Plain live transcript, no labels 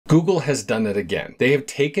Google has done it again. They have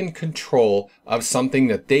taken control of something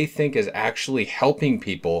that they think is actually helping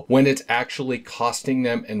people when it's actually costing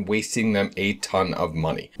them and wasting them a ton of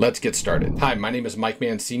money. Let's get started. Hi, my name is Mike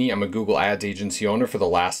Mancini. I'm a Google Ads agency owner for the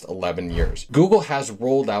last 11 years. Google has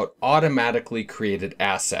rolled out automatically created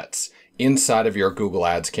assets inside of your Google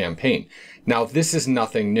Ads campaign. Now, this is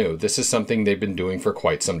nothing new. This is something they've been doing for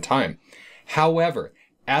quite some time. However,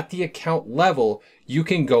 at the account level, you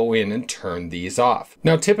can go in and turn these off.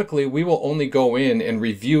 Now, typically, we will only go in and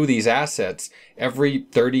review these assets every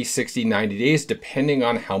 30, 60, 90 days, depending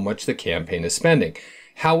on how much the campaign is spending.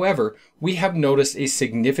 However, we have noticed a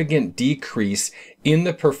significant decrease in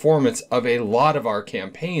the performance of a lot of our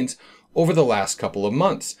campaigns over the last couple of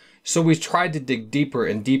months. So we've tried to dig deeper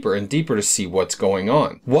and deeper and deeper to see what's going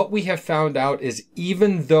on. What we have found out is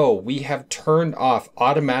even though we have turned off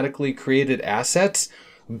automatically created assets,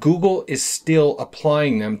 Google is still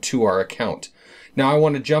applying them to our account. Now I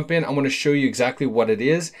want to jump in. I want to show you exactly what it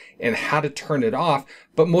is and how to turn it off,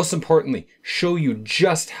 but most importantly, show you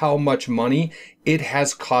just how much money it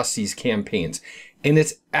has cost these campaigns. And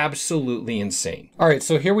it's absolutely insane. All right,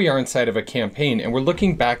 so here we are inside of a campaign and we're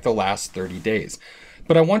looking back the last 30 days.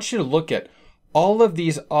 But I want you to look at all of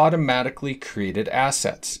these automatically created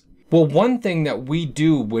assets. Well, one thing that we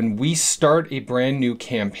do when we start a brand new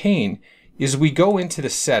campaign is we go into the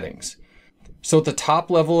settings. So at the top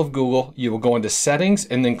level of Google, you will go into settings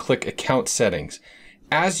and then click account settings.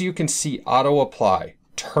 As you can see, auto apply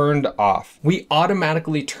turned off. We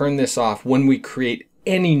automatically turn this off when we create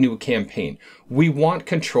any new campaign. We want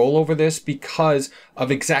control over this because of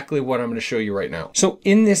exactly what I'm going to show you right now. So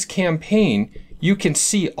in this campaign, you can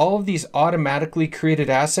see all of these automatically created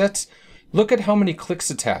assets. Look at how many clicks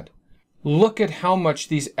it's had. Look at how much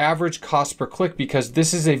these average cost per click, because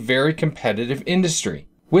this is a very competitive industry.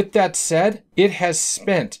 With that said, it has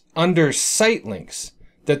spent under site links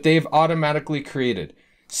that they've automatically created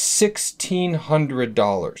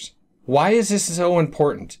 $1,600. Why is this so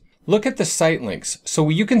important? Look at the site links. So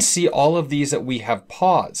you can see all of these that we have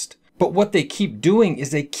paused. But what they keep doing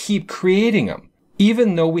is they keep creating them,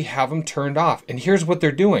 even though we have them turned off. And here's what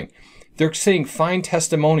they're doing. They're saying find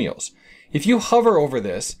testimonials. If you hover over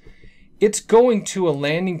this, it's going to a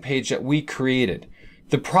landing page that we created.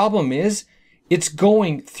 The problem is it's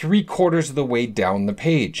going 3/4 of the way down the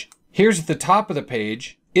page. Here's at the top of the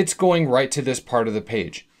page. It's going right to this part of the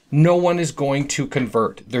page. No one is going to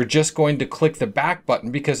convert. They're just going to click the back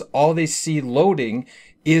button because all they see loading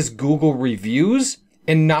is Google reviews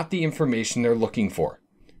and not the information they're looking for.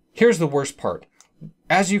 Here's the worst part.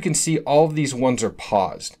 As you can see, all of these ones are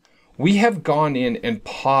paused. We have gone in and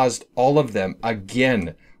paused all of them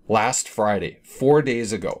again last Friday, 4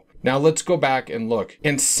 days ago. Now let's go back and look.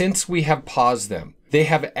 And since we have paused them, they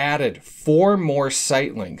have added 4 more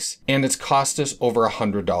site links and it's cost us over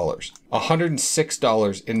 $100,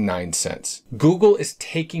 $106.09. Google is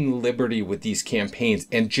taking liberty with these campaigns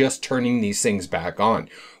and just turning these things back on.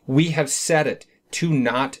 We have set it to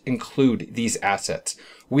not include these assets.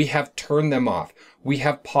 We have turned them off. We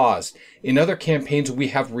have paused. In other campaigns, we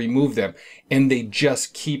have removed them and they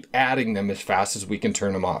just keep adding them as fast as we can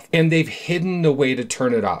turn them off. And they've hidden the way to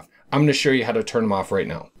turn it off. I'm going to show you how to turn them off right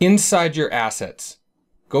now. Inside your assets,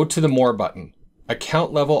 go to the More button,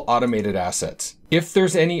 account level automated assets. If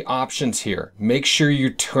there's any options here, make sure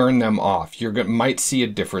you turn them off. You might see a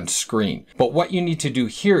different screen. But what you need to do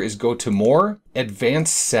here is go to More,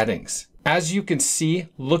 Advanced Settings. As you can see,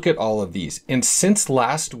 look at all of these. And since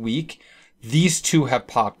last week, these two have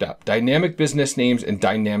popped up, dynamic business names and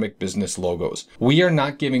dynamic business logos. We are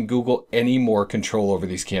not giving Google any more control over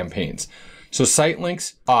these campaigns. So site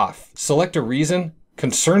links, off. Select a reason,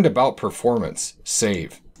 concerned about performance,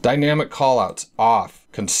 save. Dynamic callouts, off.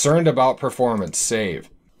 Concerned about performance, save.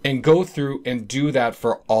 And go through and do that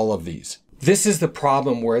for all of these. This is the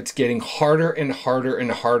problem where it's getting harder and harder and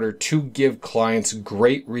harder to give clients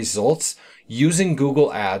great results using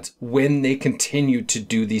Google Ads when they continue to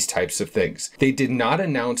do these types of things. They did not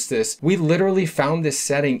announce this. We literally found this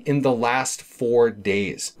setting in the last 4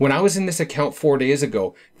 days. When I was in this account 4 days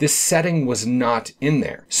ago, this setting was not in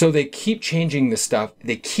there. So they keep changing this stuff.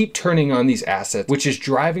 They keep turning on these assets, which is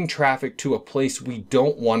driving traffic to a place we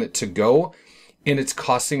don't want it to go. And it's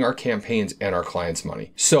costing our campaigns and our clients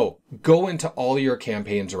money. So go into all your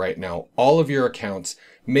campaigns right now, all of your accounts,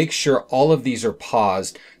 make sure all of these are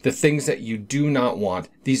paused. The things that you do not want,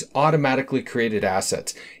 these automatically created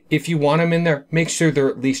assets. If you want them in there, make sure they're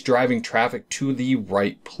at least driving traffic to the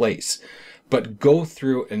right place. But go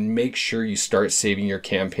through and make sure you start saving your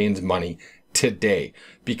campaigns money today.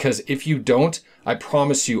 Because if you don't, I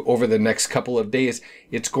promise you over the next couple of days,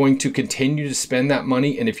 it's going to continue to spend that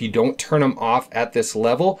money. And if you don't turn them off at this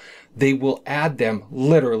level, they will add them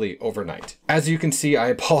literally overnight. As you can see, I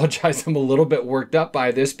apologize. I'm a little bit worked up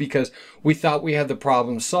by this because we thought we had the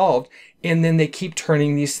problem solved. And then they keep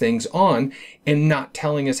turning these things on and not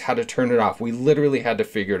telling us how to turn it off. We literally had to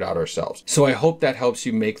figure it out ourselves. So I hope that helps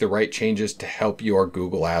you make the right changes to help your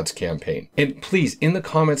Google Ads campaign. And please, in the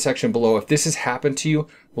comment section below, if this has happened to you,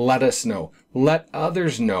 let us know. Let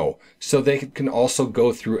others know so they can also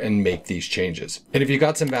go through and make these changes. And if you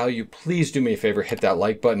got some value, please do me a favor, hit that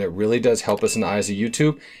like button. It really does help us in the eyes of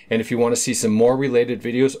YouTube. And if you want to see some more related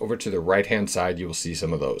videos, over to the right-hand side, you will see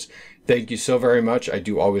some of those. Thank you so very much. I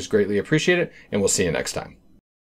do always greatly appreciate it, and we'll see you next time.